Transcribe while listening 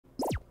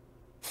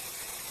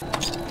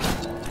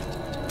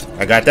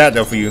I got that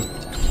though for you.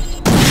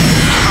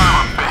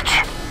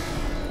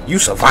 You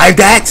survived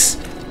that?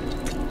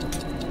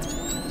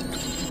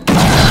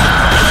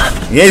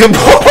 Yeah.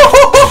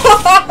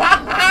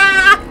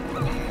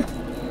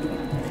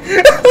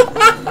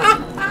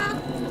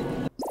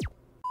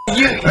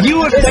 You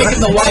have taken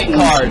the white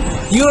card.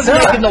 You have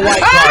taken the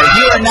white card.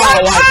 You are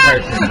not a white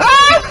person.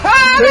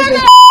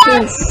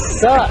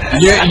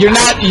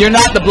 You're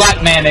not the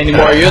black man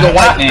anymore. You're the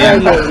white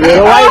man. You're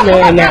the white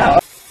man now.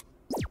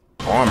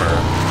 Armor.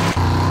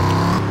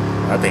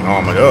 I think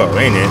armored up,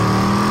 ain't it?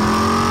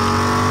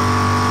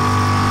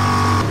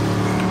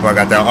 Oh, I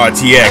got that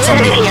RTX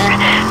on me.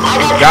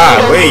 God,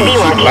 wait,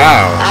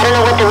 wow. I don't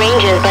know what the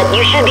range is, but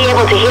you should be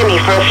able to hear me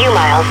for a few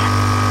miles.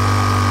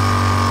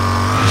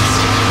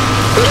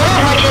 We don't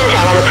have much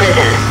intel on the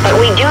prison, but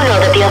we do know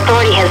that the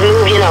authority has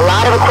moved in a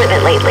lot of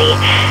equipment lately.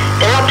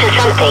 They're up to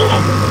something.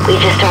 We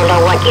just don't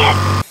know what yet.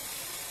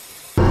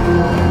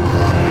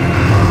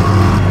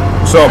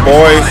 What's up,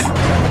 boys?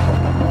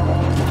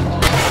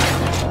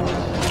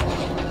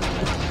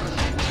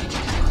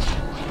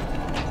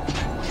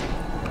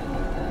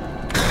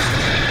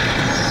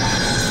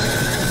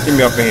 Get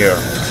me up in here.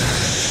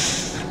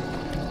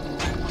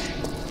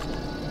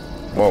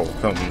 Whoa,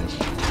 something.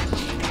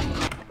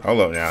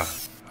 Hold up now.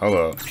 Hold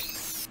up.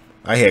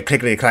 I hear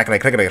clickety clackety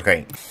clickety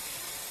clack.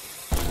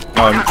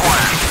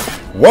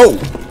 Whoa!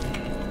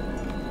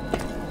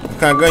 What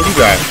kind of gun you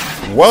got?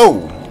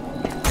 Whoa!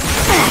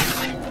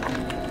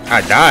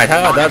 I died.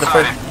 How I died the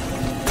first?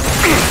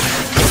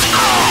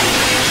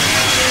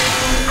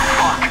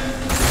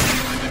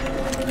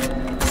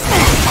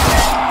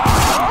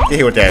 Get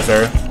here with that,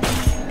 sir.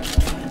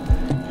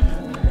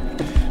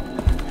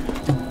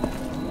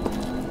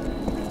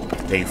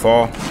 There you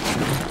fall.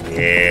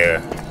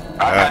 Yeah.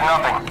 I got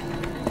nothing.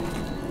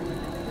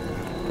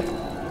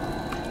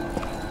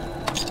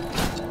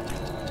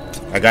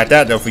 I got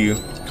that though for you.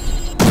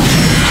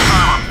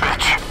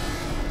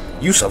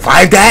 You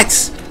survived that?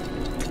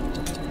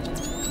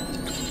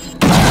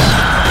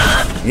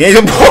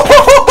 Yeah.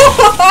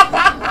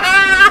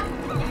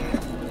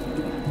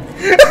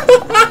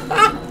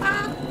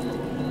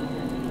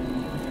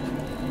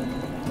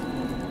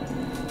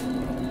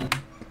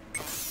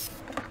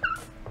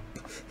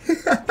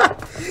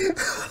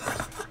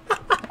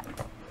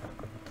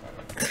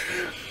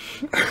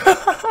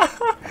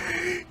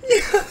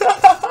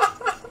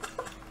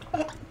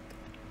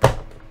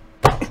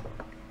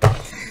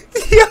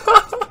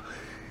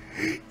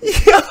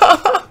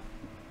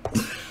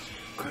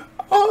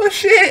 Oh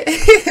shit!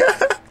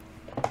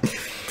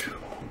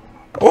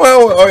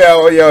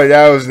 Oh yeah,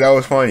 that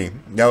was funny.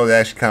 That was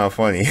actually kind of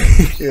funny.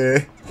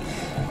 Yeah,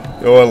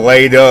 it was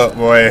laid up,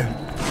 boy.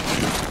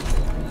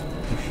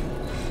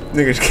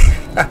 Niggas.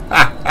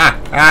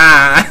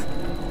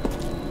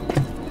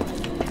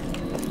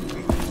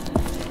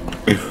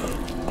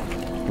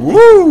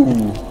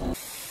 Woo!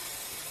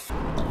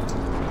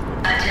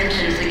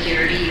 Attention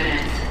security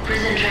units.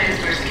 Prison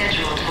transfer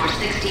scheduled for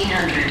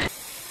 1600.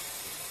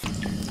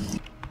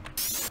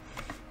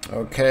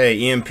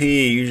 Okay, EMP.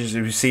 You just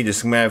received the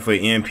schematic for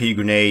EMP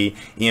grenade.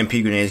 EMP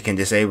grenades can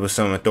disable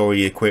some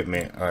authority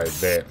equipment. Alright,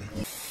 bet.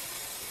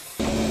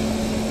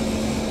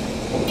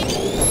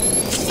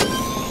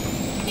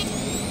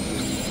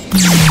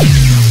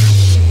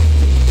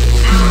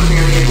 Power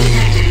failure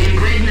detected in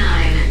grid 9.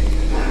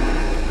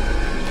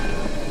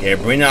 Yeah,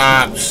 bring the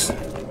ops.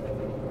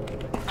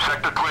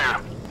 Sector clear.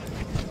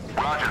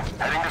 Roger.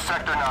 Heading to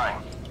Sector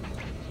 9.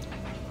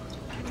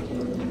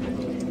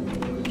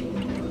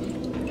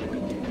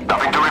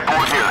 Nothing to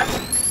report here.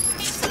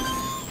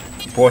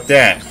 Report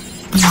that.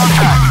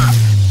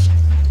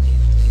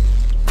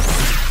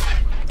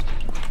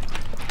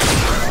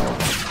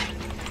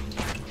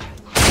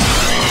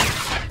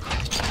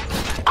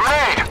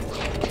 Grenade!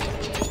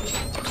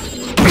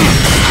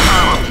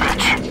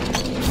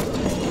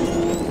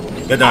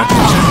 You're done.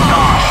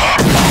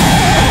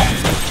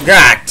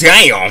 God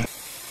damn!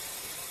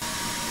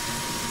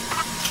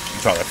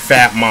 Talk to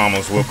fat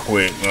mamas real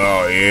quick.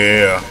 Oh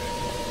yeah.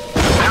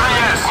 There he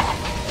is!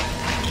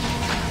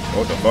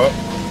 What the fuck?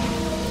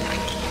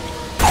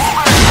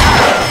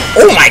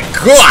 Oh my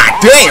god,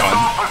 damn!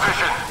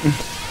 Position.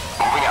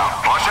 Moving out.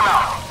 Flush him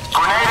out.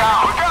 Grenade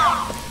out. Look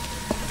out!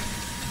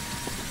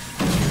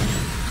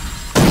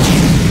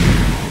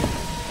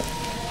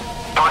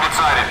 Target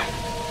sighted.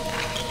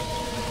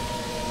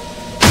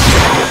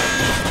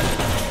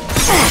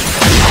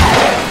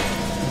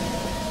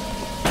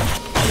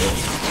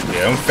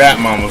 Yeah, them fat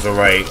mamas are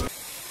right.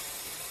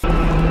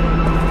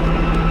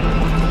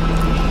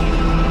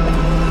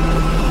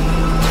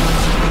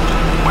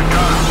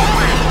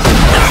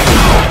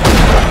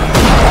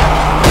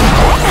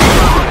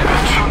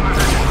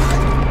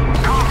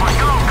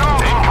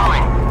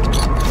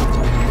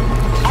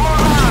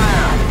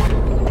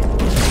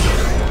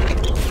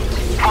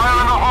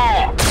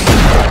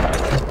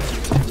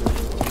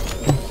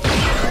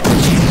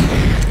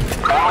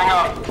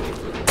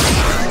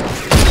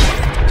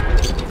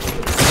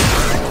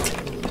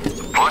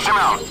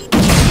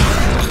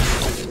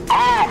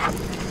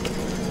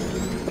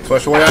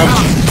 Flush away out.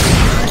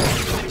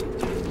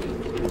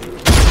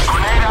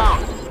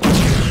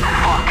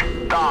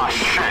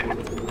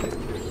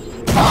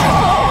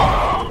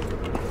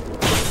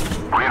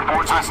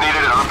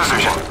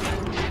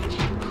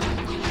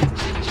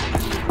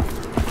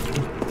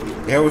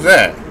 The hell was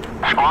that?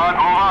 Squad,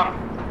 move up.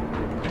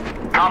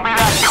 Copy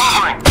that.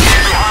 Covering.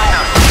 Behind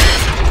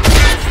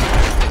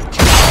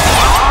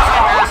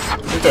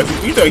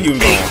us. You thought he was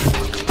gone.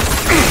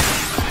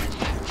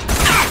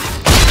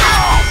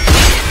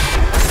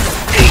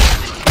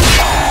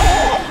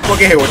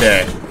 Fuck ahead with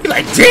that. He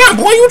like, damn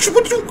boy, what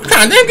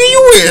kind of nigga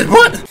you is,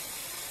 what?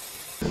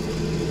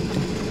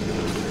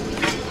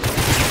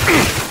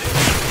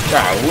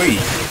 Golly.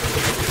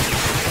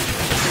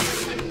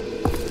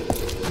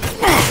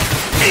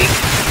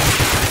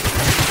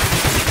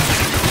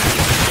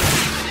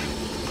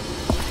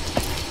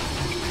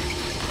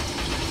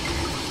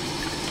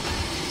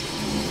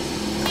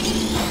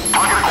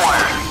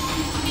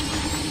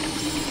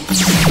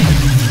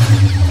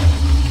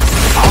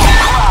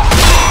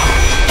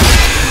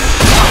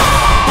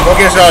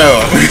 Get shot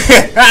up.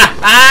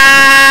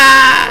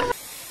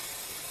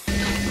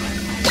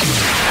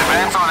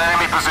 Advance on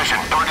enemy position.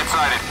 Target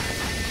sighted.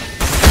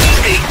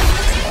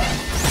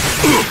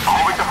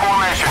 Moving to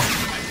formation.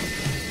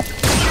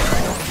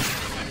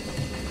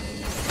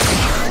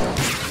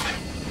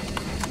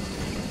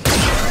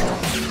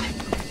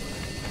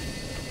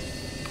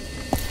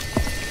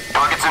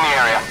 Target's in the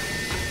area.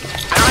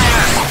 There he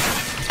is.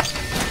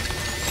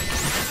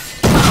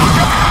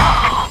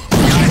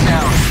 Guys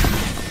down.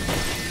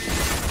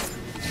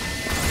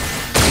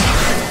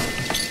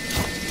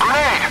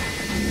 Grenade!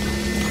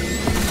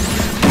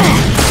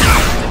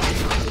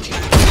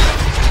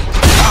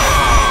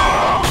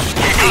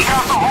 He took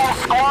out the whole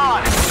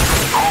squad!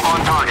 Hold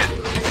on target.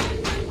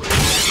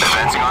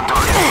 Advancing on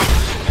target.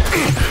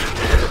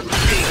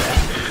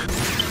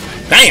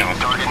 Damn!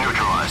 Target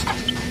neutralized.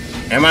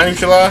 Am I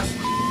neutralized?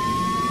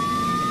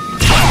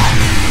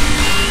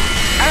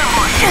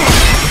 Ambush!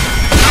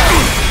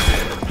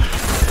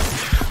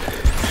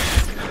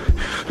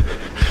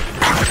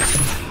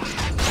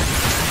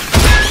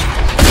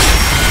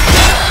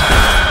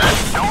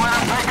 Don't let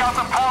him take out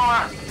the power!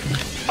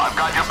 I've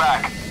got your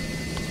back.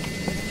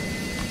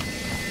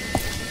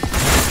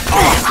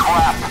 Oh,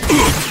 crap!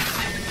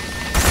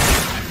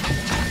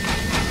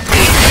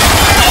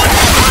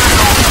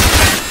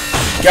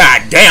 God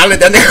damn, I lit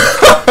that nigga.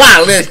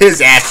 I lit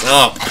his ass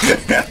up.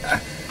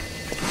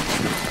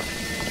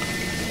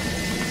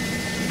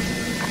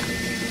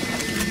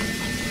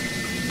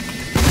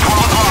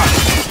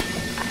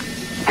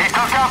 He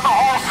took out the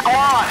whole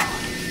squad!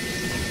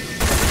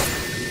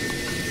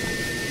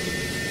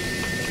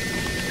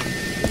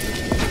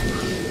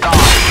 Oh,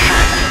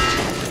 shit.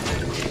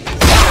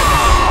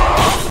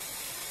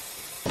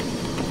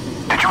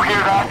 Did you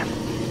hear that?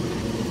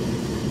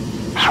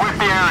 Sweep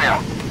the area.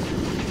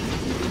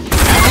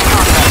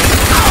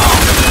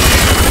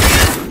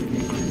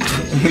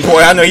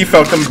 Boy, I know he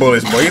felt them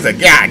bullets, boy. He's like,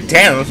 God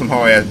damn, those some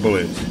hard ass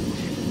bullets.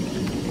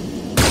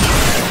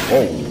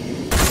 Whoa.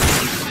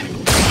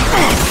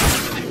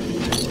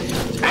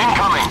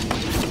 Incoming.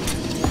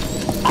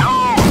 No!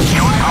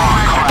 You ain't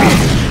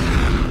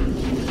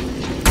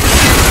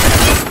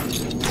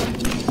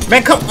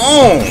Man, come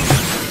on!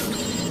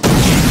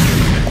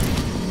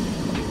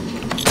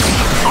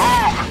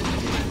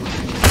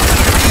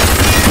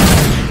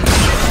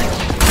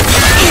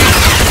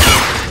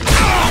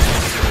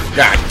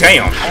 God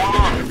damn!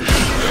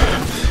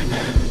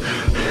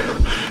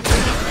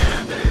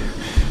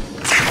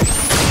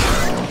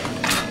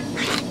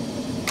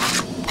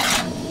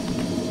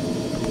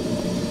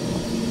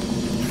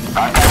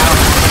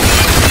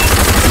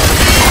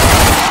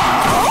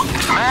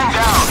 Man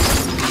down!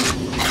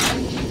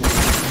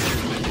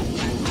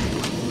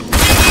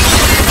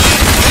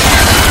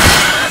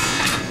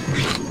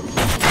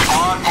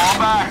 Squad, fall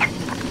back!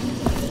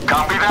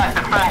 Copy that,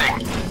 defending!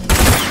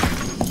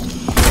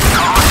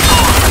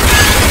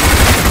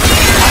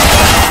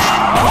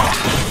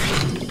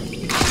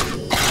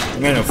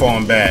 You ain't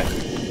falling back.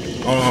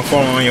 I'm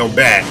falling on your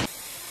back.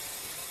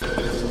 Want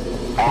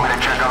me to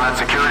check on that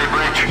security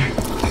breach?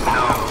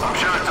 No, I'm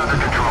sure it's under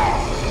control.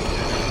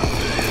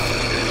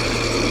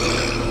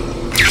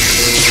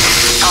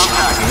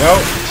 Contact.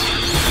 Nope.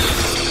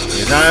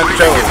 He's not in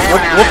control.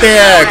 Whoop their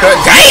ass.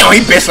 Damn,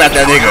 he bitch slapped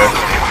that nigga.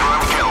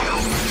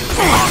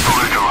 Hostile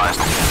neutralized.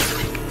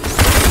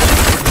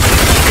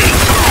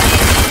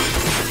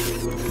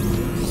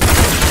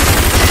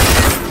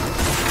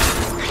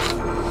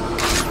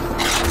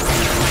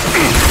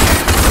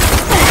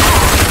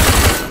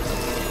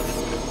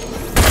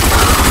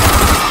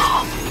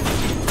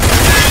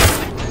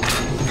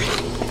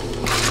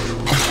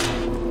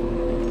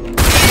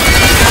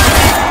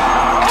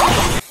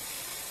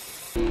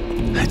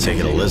 I take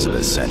it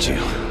Elizabeth sent you.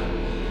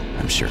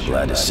 I'm sure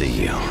glad to see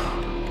you.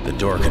 The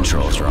door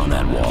controls are on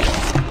that wall.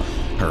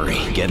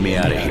 Hurry, get me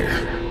out of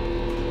here.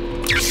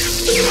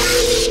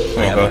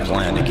 We have a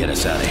plan to get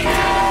us out of here.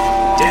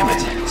 Damn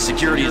it!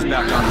 Security is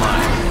back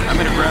online. I'm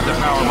gonna grab the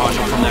power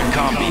module from that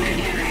comm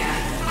beacon.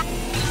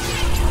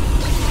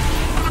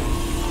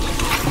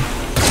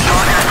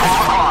 Target at 12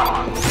 o'clock.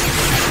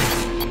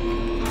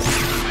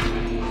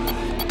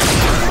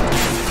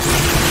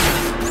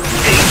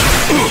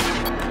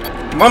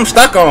 I'm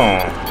stuck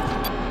on.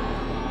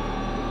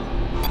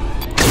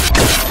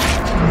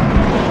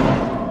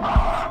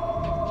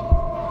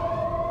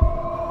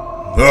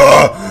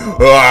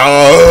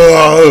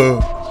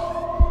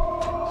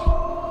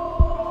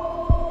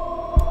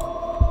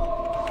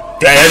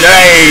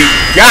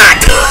 God!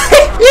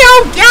 Yo,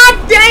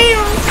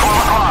 goddamn!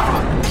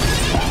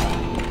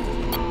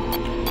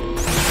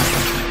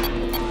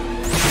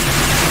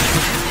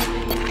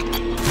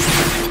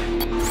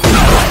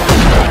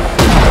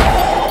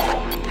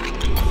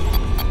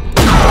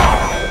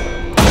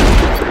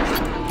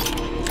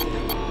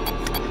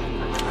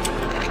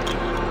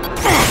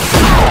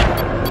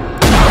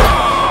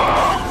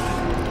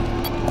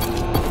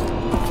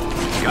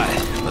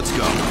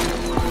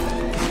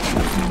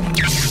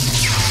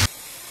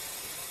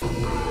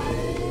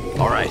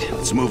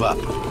 Let's move up.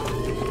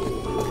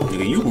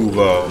 Nigga, you move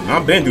up.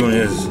 I've been doing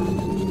this.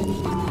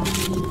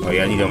 Oh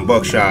yeah, I need them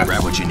buckshot.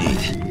 Grab what you need.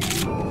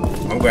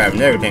 I'm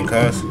grabbing everything,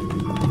 cuz.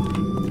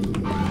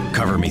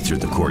 Cover me through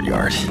the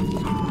courtyard.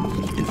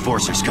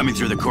 Enforcers coming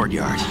through the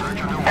courtyard.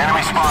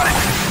 Enemy spotted.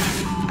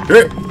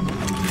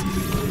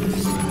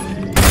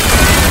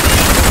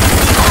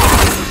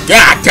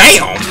 God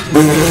damn!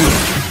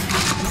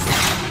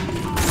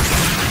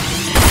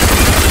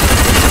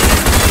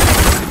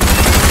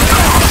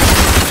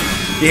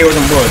 You hear with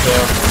them bullets, yo.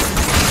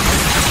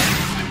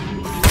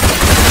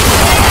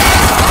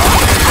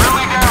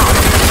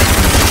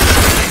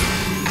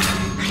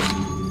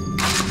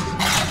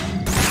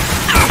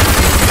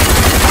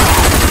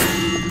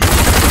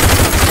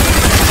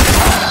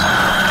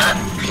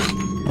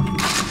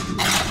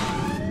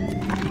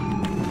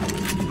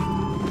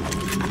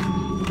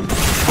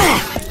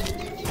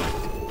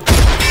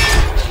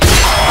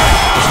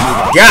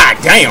 God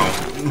damn!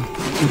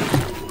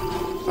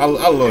 I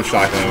love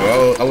shotgun,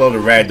 bro. I love the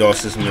ragdoll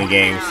system in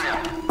games.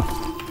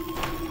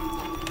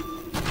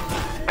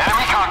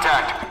 Enemy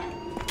contact.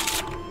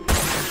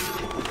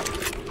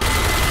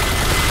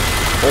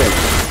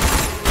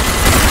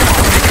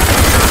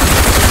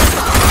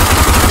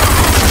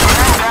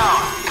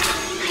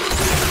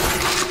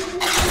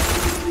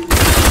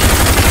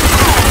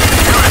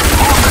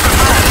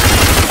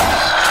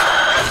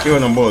 You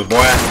and them bullets,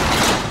 boy.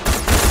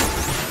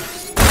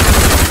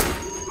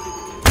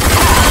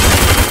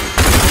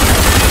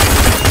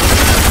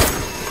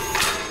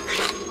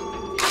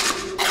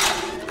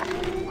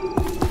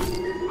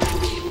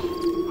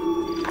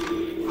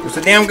 It's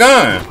a damn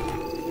gun.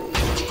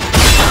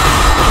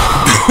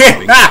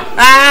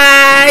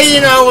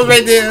 You know, it was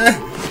right there.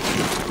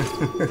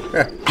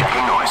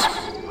 Checking noise.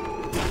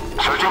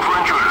 Searching for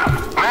intruder.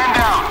 Man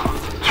down.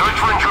 Search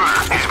for intruder.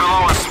 He's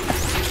below us.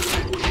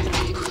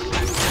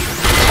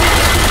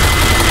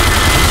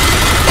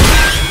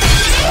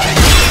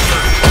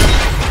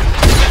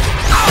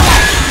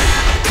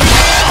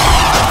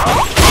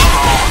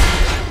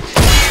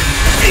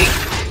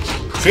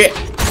 Shit.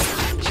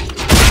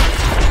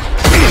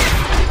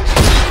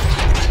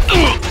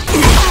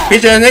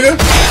 Bitch ass nigga.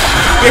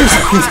 I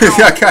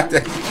got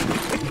that.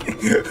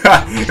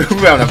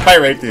 We're having a fight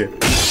right there.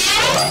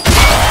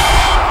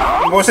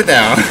 Boy, sit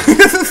down.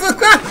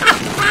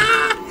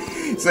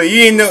 So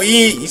you ain't know.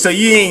 So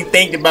you ain't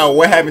think about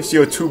what happens to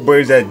your two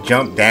birds that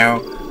jump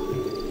down.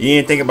 You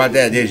didn't think about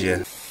that, did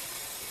you?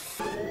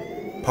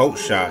 Poke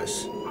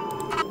shots.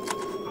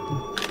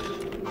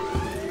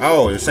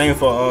 Oh, the same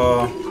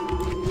for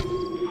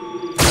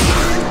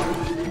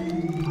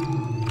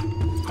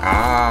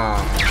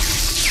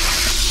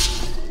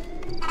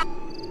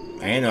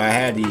I didn't know I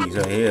had these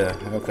right here.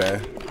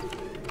 Okay,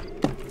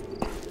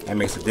 that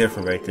makes a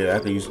difference right there. I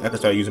can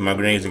start using my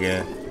grenades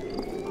again.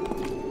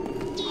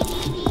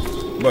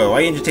 Bro,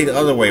 why didn't you take the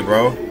other way,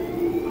 bro?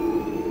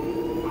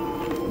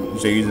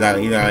 So you not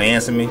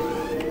answer me?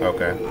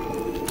 Okay.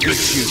 Good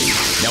shooting.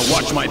 Now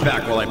watch my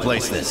back while I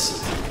place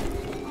this.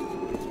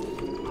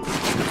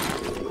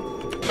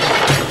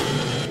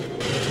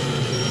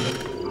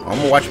 I'm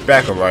gonna watch your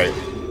back, alright.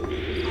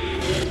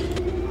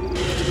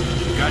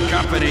 Got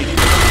company.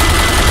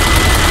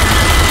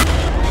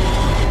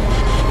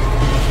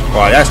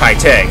 Wow, that's high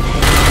tech.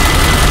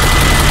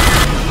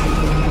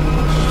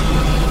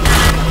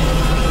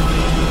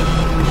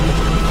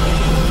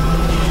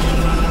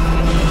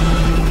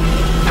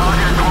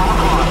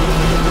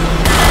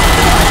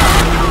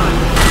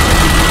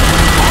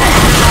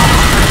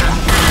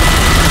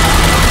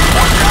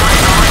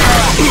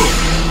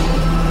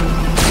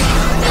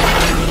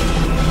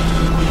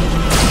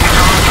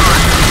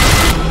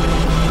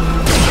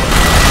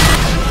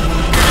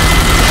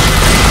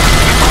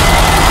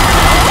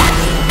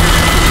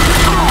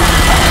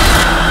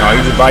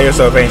 You just by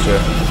yourself, ain't you?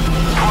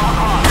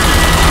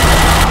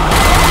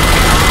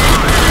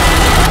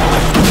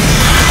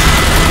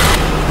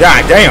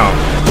 God damn!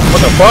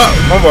 What the fuck?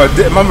 My boy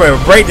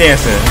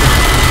breakdancing.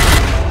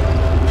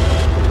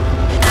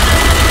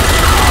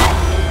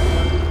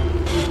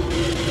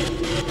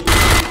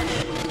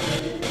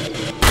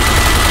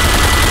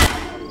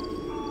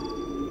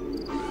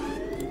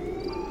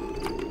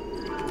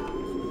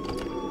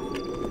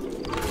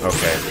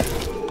 Okay.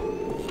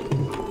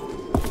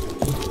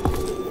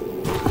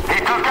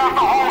 Took out the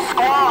whole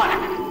squad!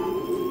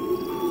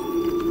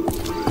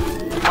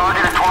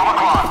 Target at 12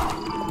 o'clock.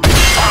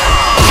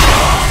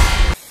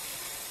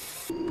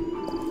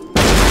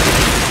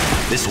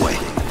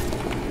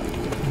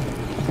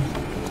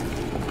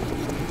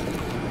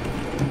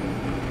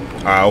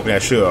 Alright, open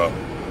that shit up.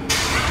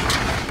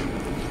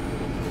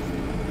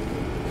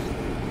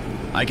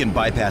 I can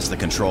bypass the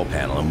control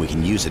panel and we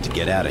can use it to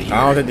get out of here.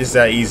 I don't think this is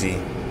that easy.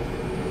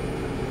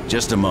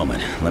 Just a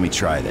moment. Let me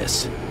try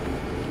this.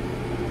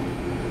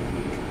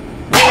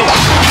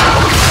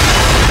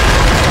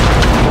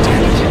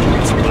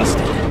 It's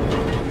busted.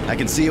 I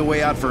can see a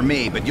way out for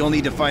me, but you'll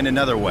need to find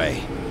another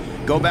way.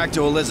 Go back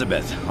to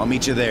Elizabeth. I'll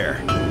meet you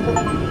there.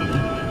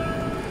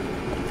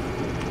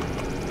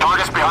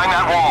 Target's behind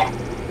that wall.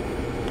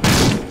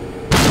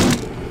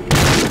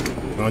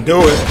 Gonna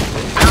do it.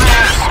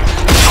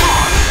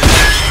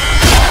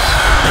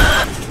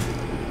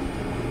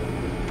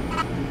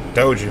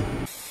 Told you.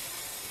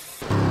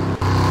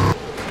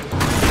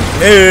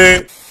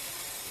 Hey.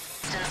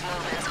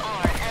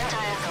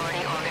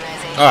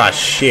 Ah,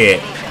 shit.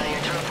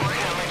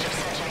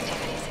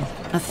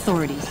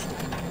 Authorities.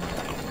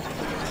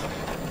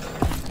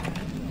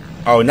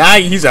 Oh, now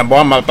he's a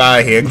bomb up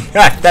out of here.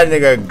 That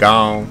nigga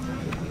gone.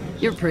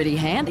 You're pretty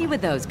handy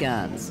with those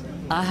guns.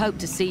 I hope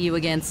to see you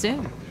again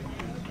soon.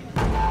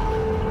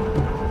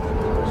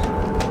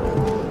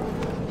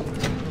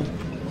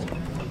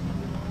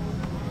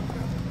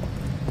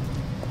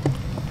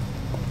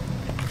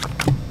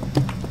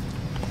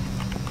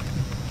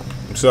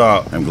 What's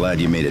up? I'm glad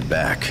you made it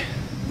back.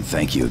 And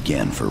thank you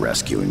again for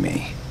rescuing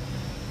me.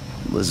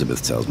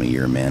 Elizabeth tells me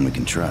you're a man we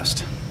can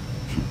trust.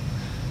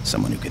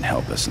 Someone who can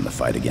help us in the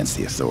fight against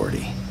the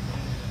Authority.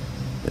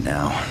 But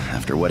now,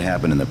 after what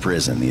happened in the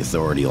prison, the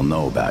Authority will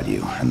know about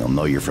you, and they'll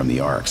know you're from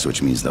the Arcs,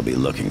 which means they'll be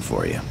looking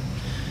for you.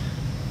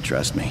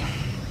 Trust me,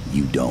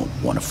 you don't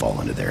want to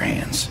fall into their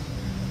hands.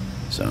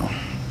 So,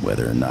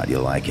 whether or not you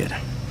like it,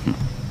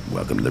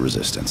 welcome to the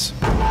Resistance.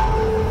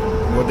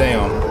 Well,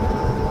 damn.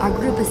 Our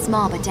group is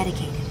small but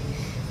dedicated.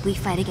 We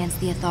fight against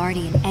the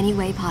Authority in any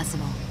way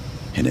possible.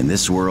 And in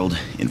this world,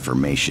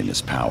 information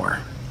is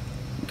power.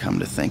 Come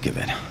to think of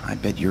it, I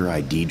bet your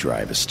ID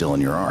drive is still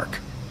in your Arc.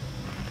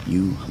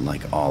 You,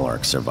 like all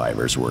Arc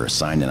survivors, were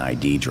assigned an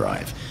ID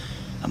drive.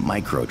 A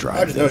micro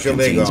drive that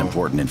contains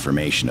important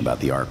information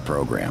about the Arc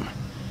program.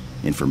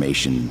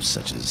 Information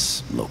such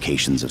as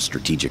locations of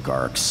strategic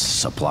Arcs,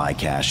 supply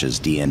caches,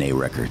 DNA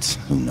records,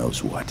 who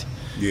knows what.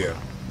 Yeah.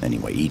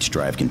 Anyway, each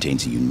drive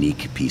contains a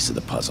unique piece of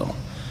the puzzle.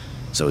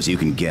 So as you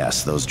can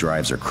guess, those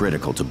drives are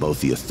critical to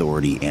both the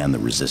Authority and the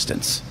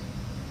Resistance.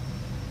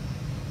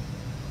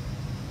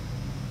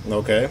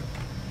 Okay.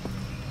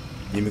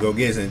 Let me go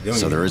get it.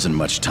 So there isn't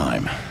much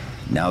time.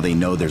 Now they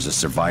know there's a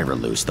survivor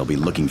loose, they'll be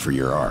looking for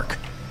your Arc.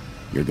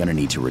 You're gonna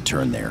need to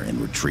return there and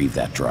retrieve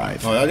that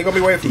drive. Oh, they're gonna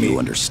be waiting for me. Do you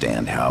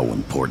understand how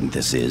important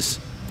this is?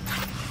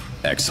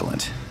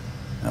 Excellent.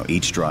 Now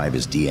each drive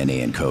is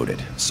DNA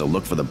encoded, so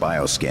look for the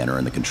bioscanner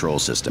in the control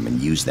system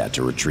and use that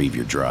to retrieve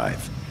your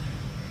drive.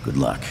 Good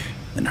luck,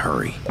 and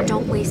hurry.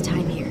 Don't waste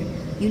time here.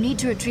 You need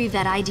to retrieve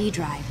that ID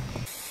drive.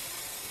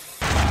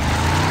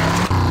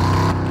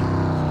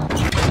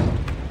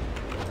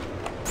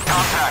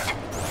 Contact.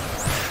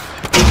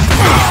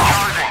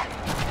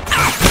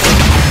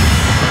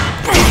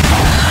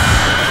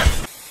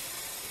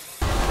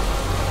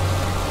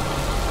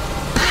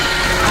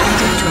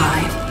 ID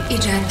drive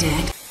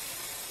ejected.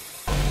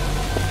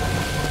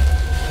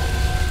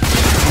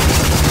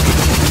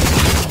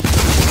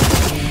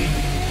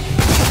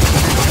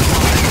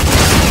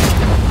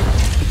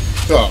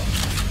 What's up?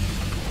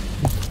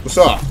 What's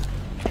up?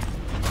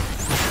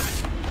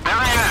 There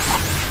he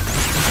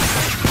is.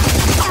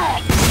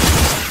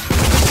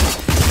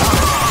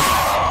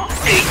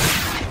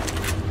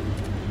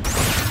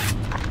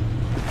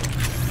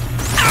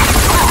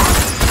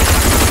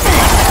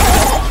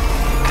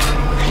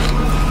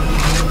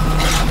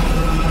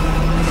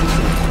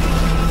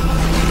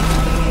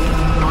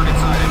 Target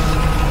sighted.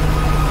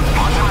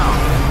 Watch him out.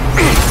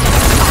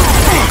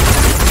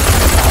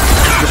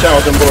 Get shot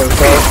with them bullets,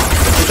 bro.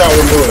 Get shot with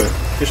them bullets.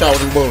 Get shot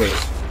with them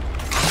bullets.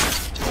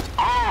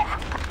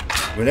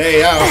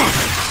 Grenade out.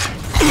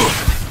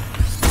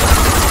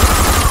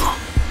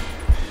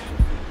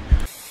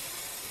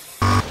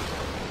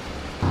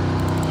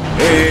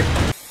 Hey.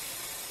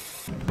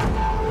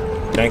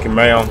 Thank you,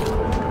 ma'am.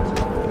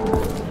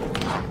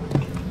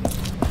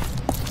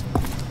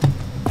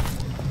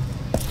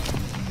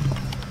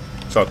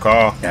 What's up,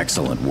 Carl?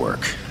 Excellent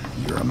work.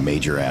 You're a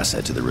major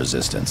asset to the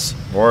Resistance.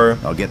 Word.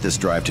 I'll get this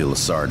drive to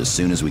Lassard as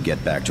soon as we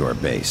get back to our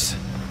base.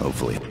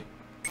 Hopefully,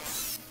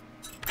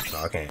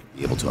 Okay.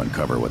 be able to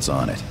uncover what's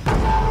on it.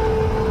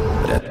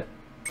 But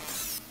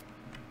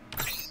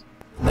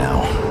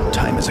now,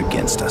 time is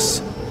against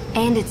us.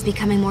 And it's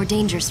becoming more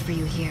dangerous for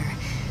you here.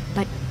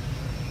 But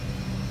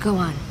go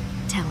on,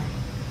 tell him.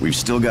 We've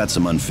still got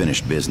some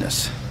unfinished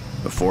business.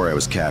 Before I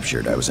was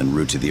captured, I was en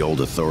route to the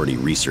old Authority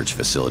research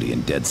facility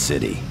in Dead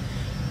City.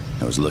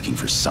 I was looking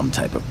for some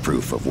type of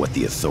proof of what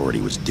the Authority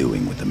was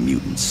doing with the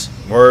mutants.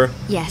 Word.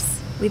 Yes,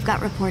 we've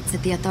got reports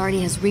that the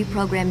Authority has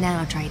reprogrammed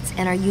nanotrites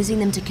and are using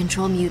them to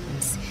control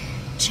mutants,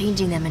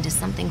 changing them into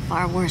something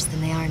far worse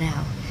than they are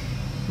now.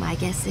 My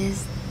guess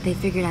is they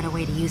figured out a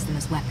way to use them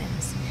as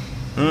weapons.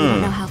 We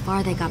don't know how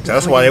far they got.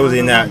 That's why they was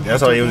in that.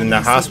 That's why they was in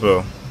that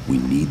hospital. We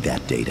need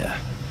that data.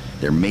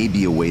 There may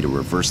be a way to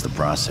reverse the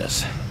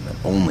process, but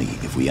only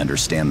if we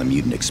understand the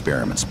mutant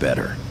experiments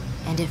better.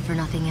 And if for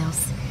nothing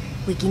else,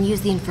 we can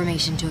use the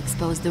information to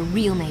expose the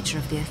real nature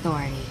of the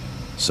Authority.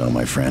 So,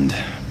 my friend,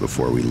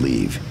 before we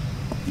leave,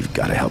 you've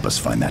got to help us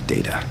find that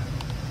data.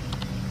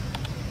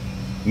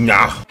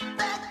 Nah.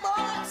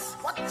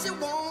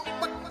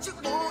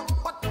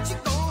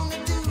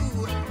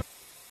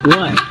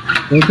 What?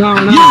 What's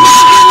going on?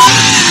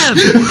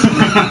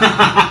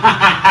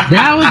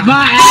 That was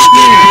by accident!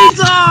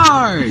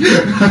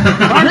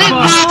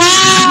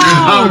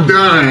 I'm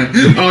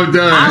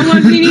done. I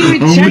wasn't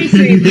even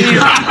chasing him.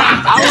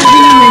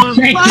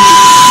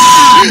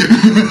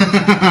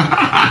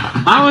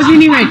 I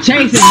wasn't even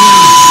chasing him.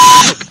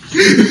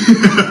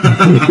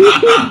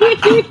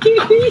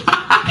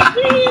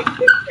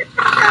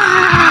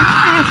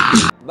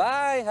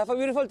 Bye, have a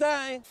beautiful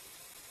time.